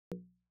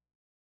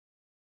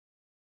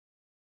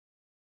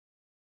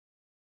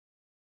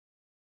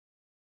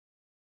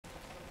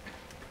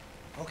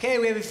Okay,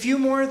 we have a few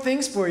more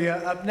things for you.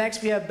 Up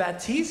next, we have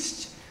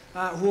Baptiste,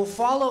 who will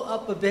follow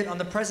up a bit on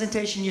the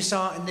presentation you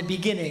saw in the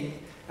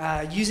beginning,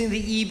 using the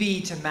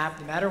EB to map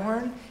the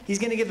Matterhorn. He's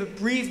going to give a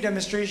brief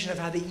demonstration of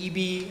how the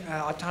EB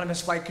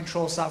autonomous flight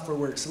control software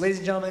works. So, ladies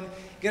and gentlemen,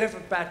 get it for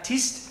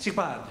Baptiste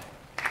Tripard.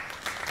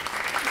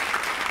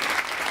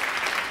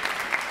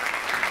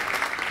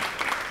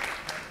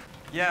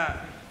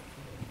 Yeah,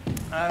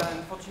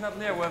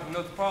 unfortunately I was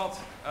not part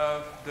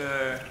of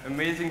the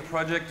amazing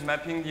project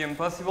Mapping the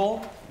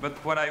Impossible, but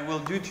what I will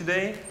do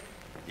today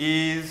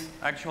is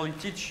actually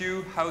teach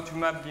you how to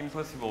map the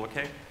impossible,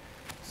 okay?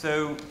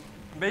 So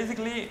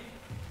basically,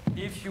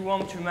 if you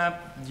want to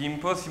map the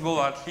impossible,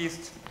 or at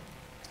least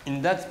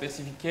in that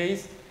specific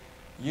case,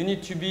 you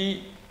need to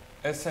be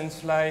a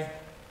senseFly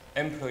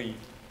employee.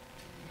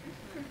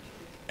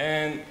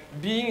 And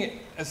being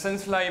a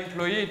senseFly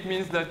employee, it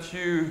means that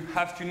you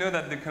have to know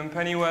that the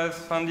company was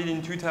founded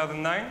in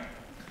 2009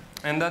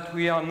 and that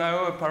we are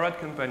now a parrot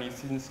company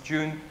since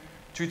June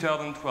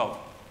 2012.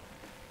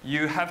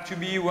 You have to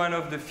be one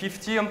of the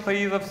 50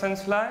 employees of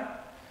senseFly,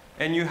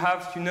 and you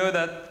have to know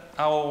that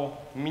our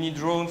mini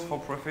drones for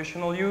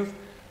professional use,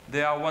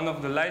 they are one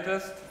of the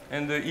lightest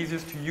and the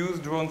easiest to use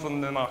drones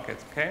on the market,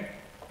 okay?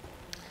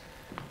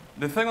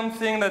 The second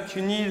thing that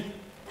you need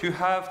to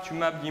have to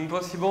map the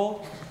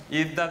impossible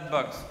is that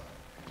box.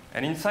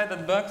 And inside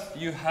that box,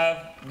 you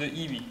have the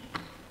EB.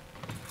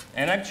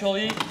 And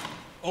actually,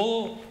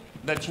 all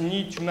that you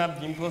need to map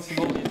the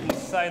impossible is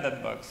inside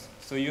that box.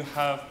 So you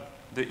have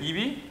the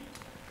EB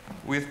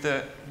with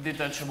the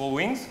detachable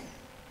wings.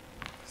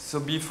 So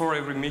before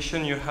every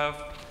mission, you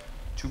have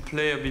to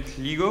play a bit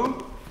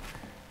Lego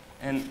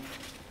and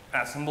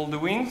assemble the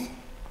wings.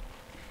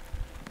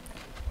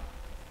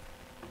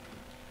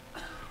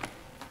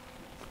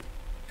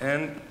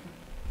 And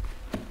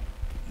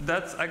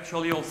that's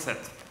actually all set.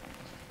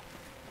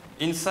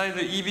 Inside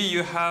the EB,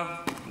 you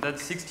have that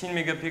 16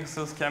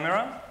 megapixels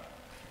camera,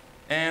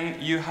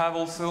 and you have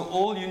also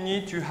all you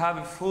need to have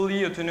a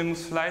fully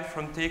autonomous flight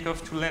from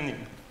takeoff to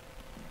landing.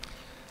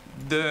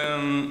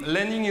 The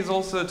landing is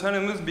also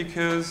autonomous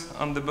because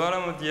on the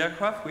bottom of the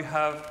aircraft we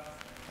have,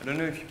 I don't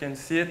know if you can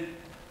see it,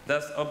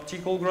 that's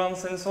optical ground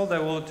sensor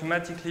that will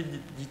automatically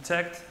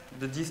detect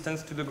the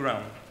distance to the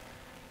ground.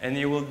 And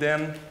it will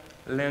then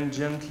land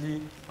gently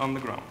on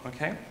the ground,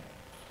 okay?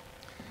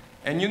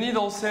 And you need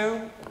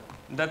also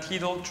that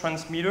little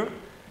transmitter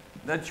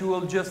that you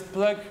will just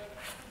plug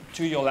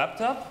to your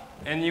laptop,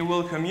 and it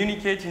will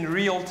communicate in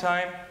real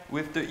time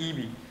with the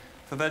EB,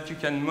 so that you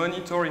can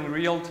monitor in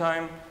real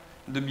time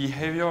the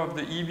behavior of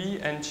the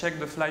EB and check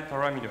the flight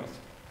parameters.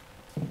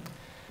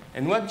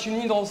 And what you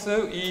need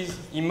also is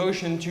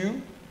Emotion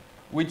 2,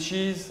 which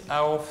is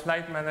our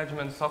flight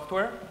management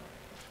software.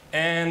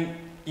 And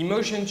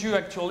Emotion 2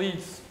 actually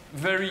is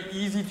very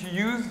easy to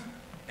use,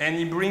 and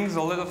it brings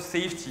a lot of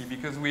safety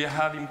because we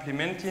have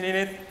implemented in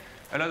it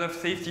a lot of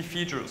safety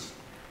features.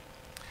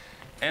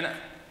 And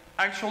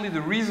actually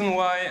the reason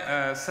why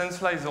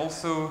senseFly is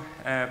also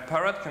a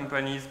parrot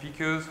company is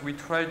because we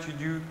try to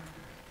do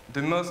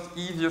the most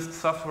easiest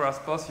software as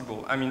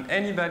possible. I mean,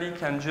 anybody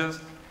can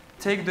just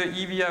take the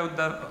EB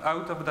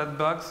out of that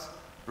box,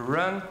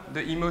 run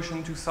the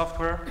Emotion 2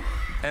 software,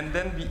 and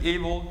then be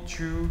able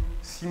to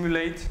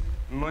simulate,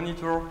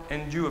 monitor,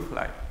 and do a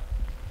flight.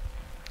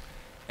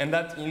 And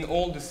that in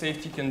all the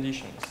safety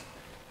conditions.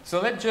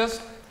 So let's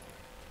just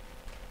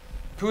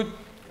put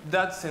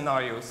that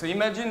scenario. So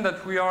imagine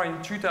that we are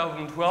in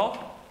 2012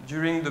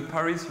 during the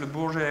Paris Le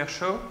Bourget Air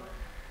Show,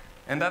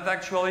 and that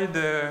actually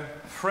the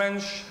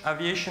French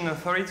Aviation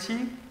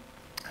Authority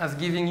has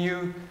given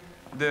you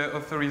the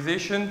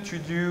authorization to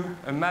do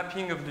a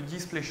mapping of the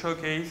display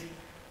showcase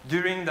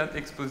during that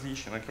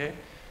exposition, okay?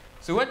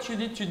 So what you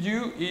need to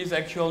do is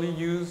actually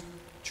use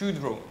 2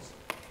 drones.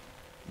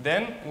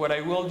 Then what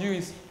I will do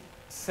is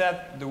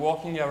set the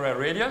working area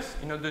radius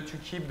in order to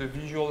keep the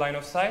visual line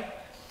of sight,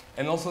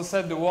 and also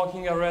set the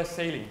working area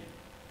sailing.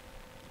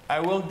 I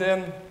will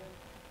then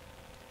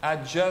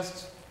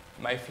adjust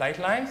my flight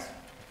lines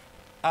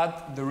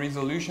at the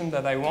resolution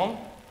that I want,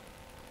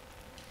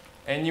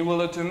 and you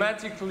will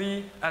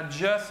automatically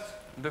adjust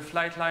the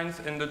flight lines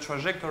and the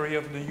trajectory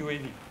of the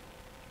UAV.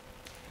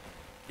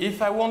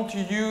 If I want to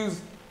use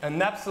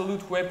an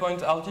absolute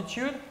waypoint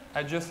altitude,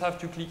 I just have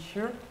to click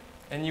here,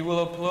 and you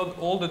will upload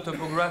all the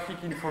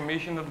topographic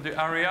information of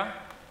the area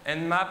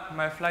and map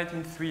my flight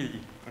in 3D,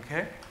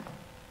 okay?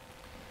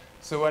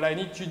 So what I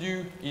need to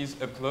do is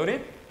upload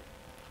it,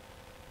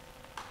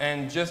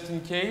 and just in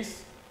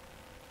case,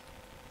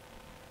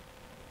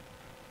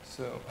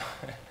 so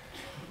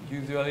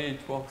usually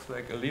it works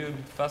like a little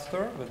bit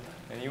faster, but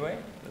anyway,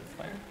 that's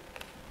fine.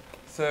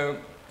 So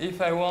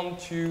if I want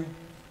to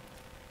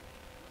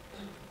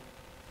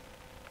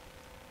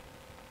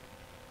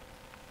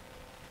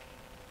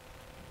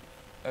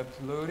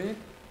upload it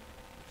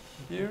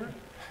here,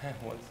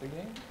 once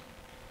again.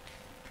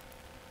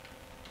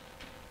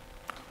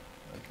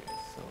 Okay,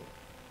 so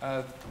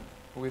as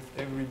with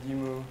every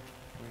demo,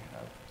 we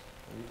have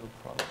a little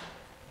problem.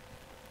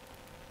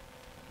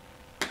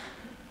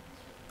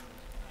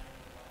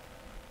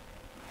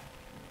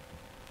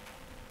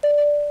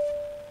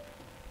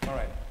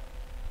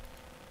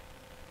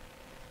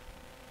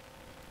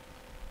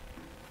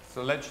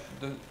 So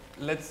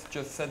let's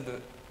just set the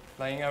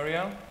flying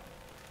area.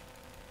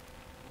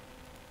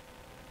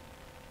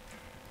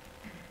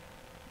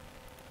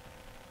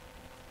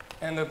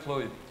 And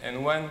upload it.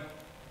 And when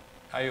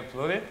I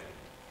upload it,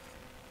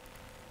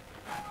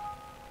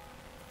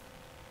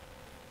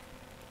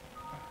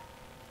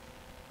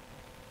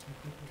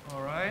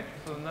 all right,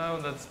 so now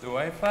that's the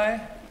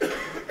Wi-Fi.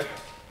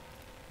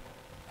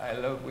 I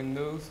love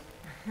Windows.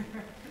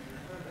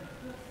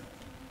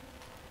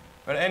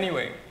 But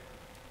anyway,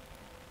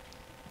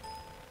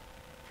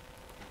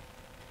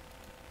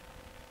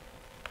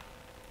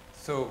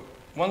 so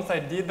once I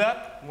did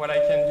that, what I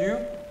can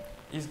do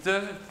is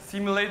just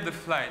simulate the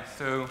flight.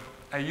 So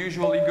I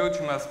usually go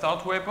to my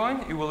start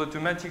waypoint, it will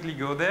automatically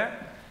go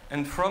there,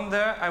 and from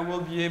there I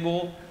will be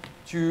able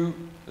to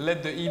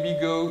let the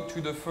EB go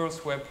to the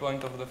first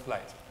waypoint of the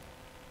flight.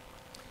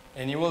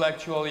 And it will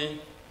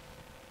actually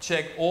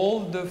check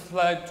all the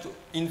flight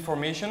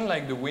information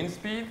like the wind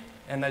speed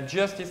and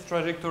adjust its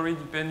trajectory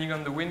depending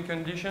on the wind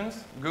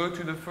conditions, go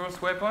to the first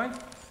waypoint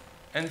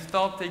and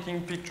start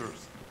taking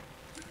pictures.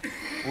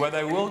 What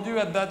I will do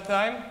at that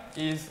time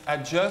is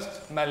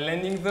adjust my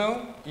landing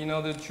zone in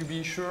order to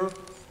be sure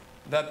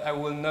that I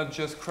will not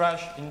just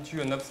crash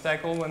into an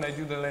obstacle when I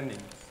do the landing,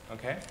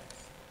 okay?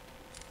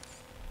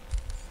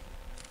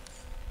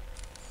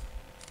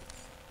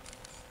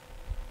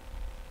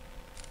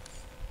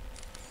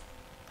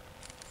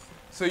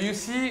 So you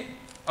see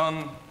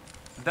on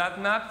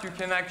that map you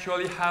can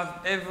actually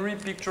have every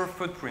picture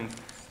footprint.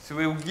 So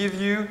it will give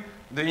you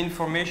the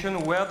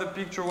information where the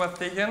picture was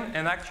taken,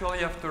 and actually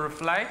after a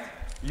flight,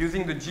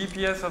 using the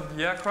GPS of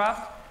the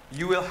aircraft,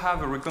 you will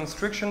have a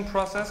reconstruction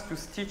process to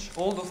stitch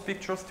all those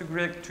pictures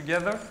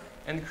together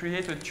and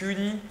create a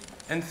 2D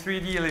and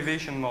 3D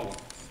elevation model.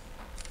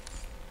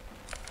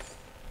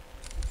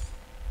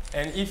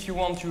 And if you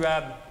want to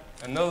add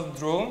another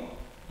drone,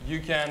 you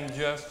can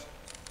just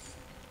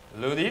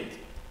load it,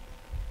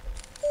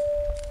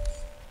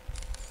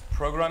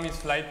 program its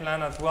flight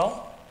plan as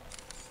well,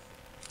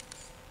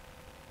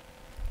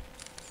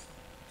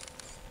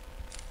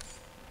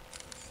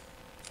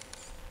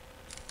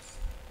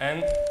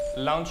 and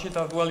launch it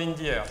as well in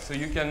the air. So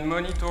you can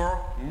monitor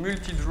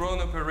multi-drone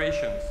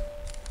operations.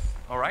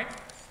 All right?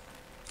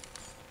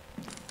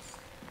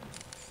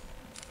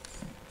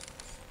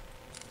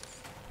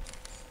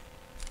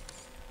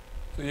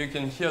 So you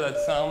can hear that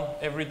sound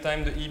every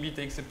time the EB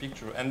takes a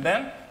picture. And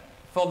then,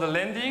 for the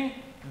landing,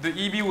 the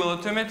EB will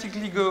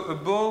automatically go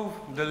above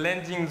the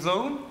landing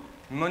zone,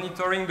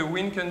 monitoring the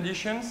wind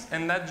conditions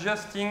and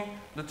adjusting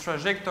the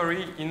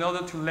trajectory in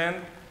order to land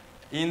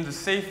in the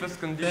safest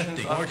conditions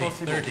 50, as 40,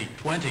 possible. 30,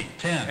 20,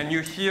 10. And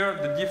you hear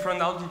the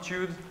different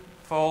altitudes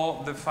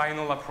for the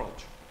final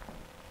approach.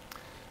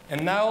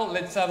 And now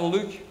let's have a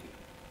look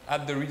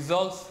at the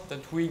results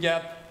that we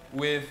get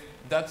with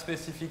that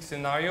specific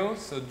scenario.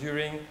 So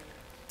during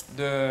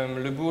the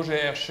Le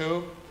Bourget Air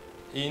Show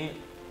in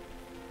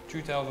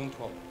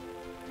 2012.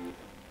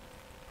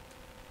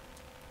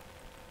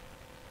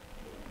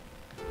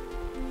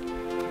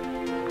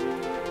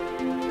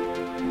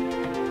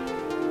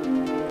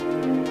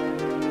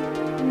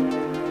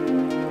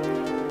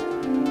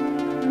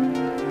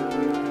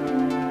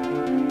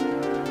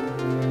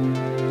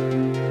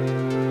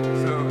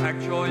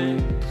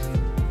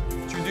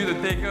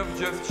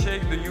 Just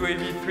shake the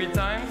UAV 3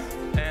 times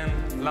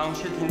and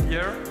launch it in the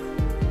air.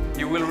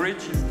 You will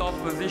reach its start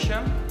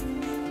position,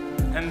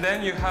 and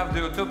then you have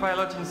the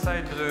autopilot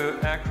inside the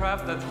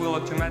aircraft that will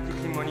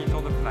automatically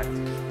monitor the flight.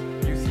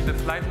 You see the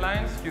flight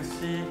lines, you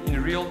see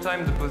in real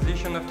time the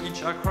position of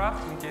each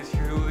aircraft in case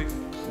you use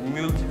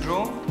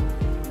multi-drone,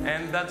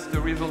 and that's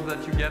the result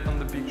that you get on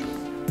the pictures.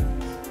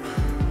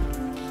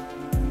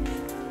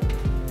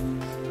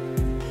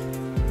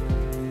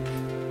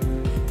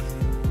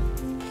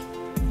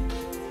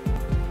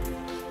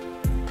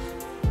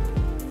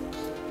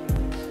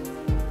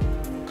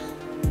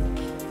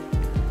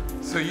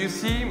 So you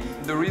see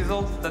the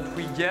results that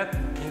we get,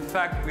 in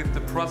fact, with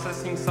the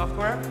processing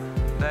software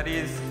that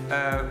is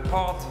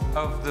part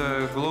of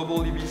the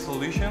global EB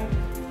solution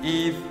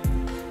is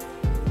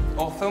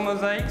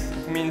orthomosaics.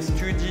 It means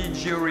 2D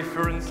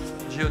georeferenced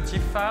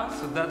geotiff files,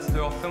 so that's the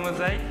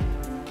orthomosaic.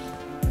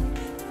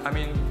 I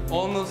mean,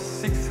 almost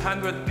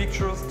 600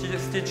 pictures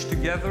stitched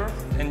together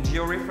and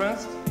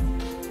georeferenced.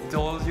 It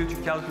allows you to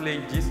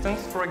calculate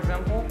distance, for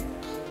example.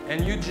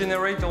 And you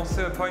generate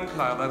also a point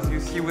cloud, as you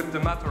see with the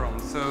Macarthur.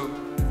 So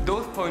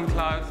those point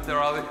clouds, they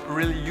are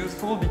really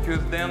useful because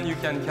then you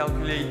can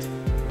calculate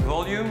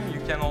volume.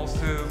 You can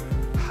also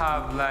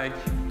have like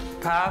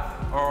path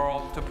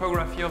or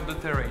topography of the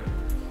terrain.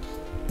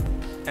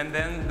 And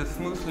then the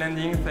smooth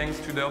landing thanks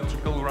to the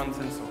optical ground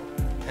sensor.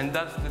 And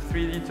that's the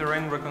 3D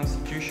terrain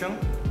reconstitution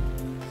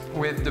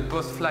with the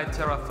post-flight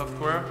Terra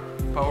software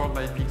powered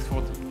by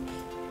PX40.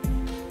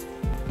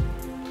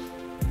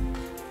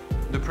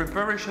 The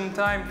preparation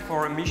time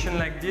for a mission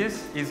like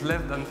this is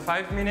less than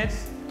 5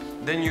 minutes.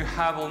 Then you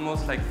have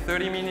almost like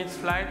 30 minutes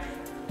flight,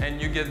 and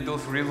you get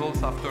those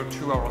results after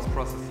 2 hours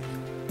processing.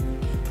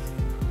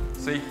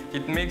 So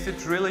it makes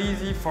it really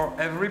easy for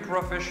every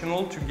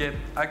professional to get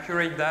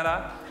accurate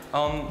data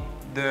on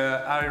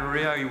the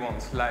area he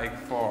wants, like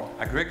for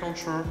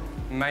agriculture,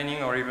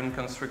 mining, or even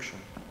construction.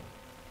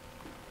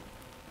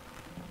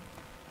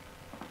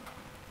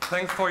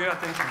 Thanks for your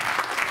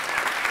attention.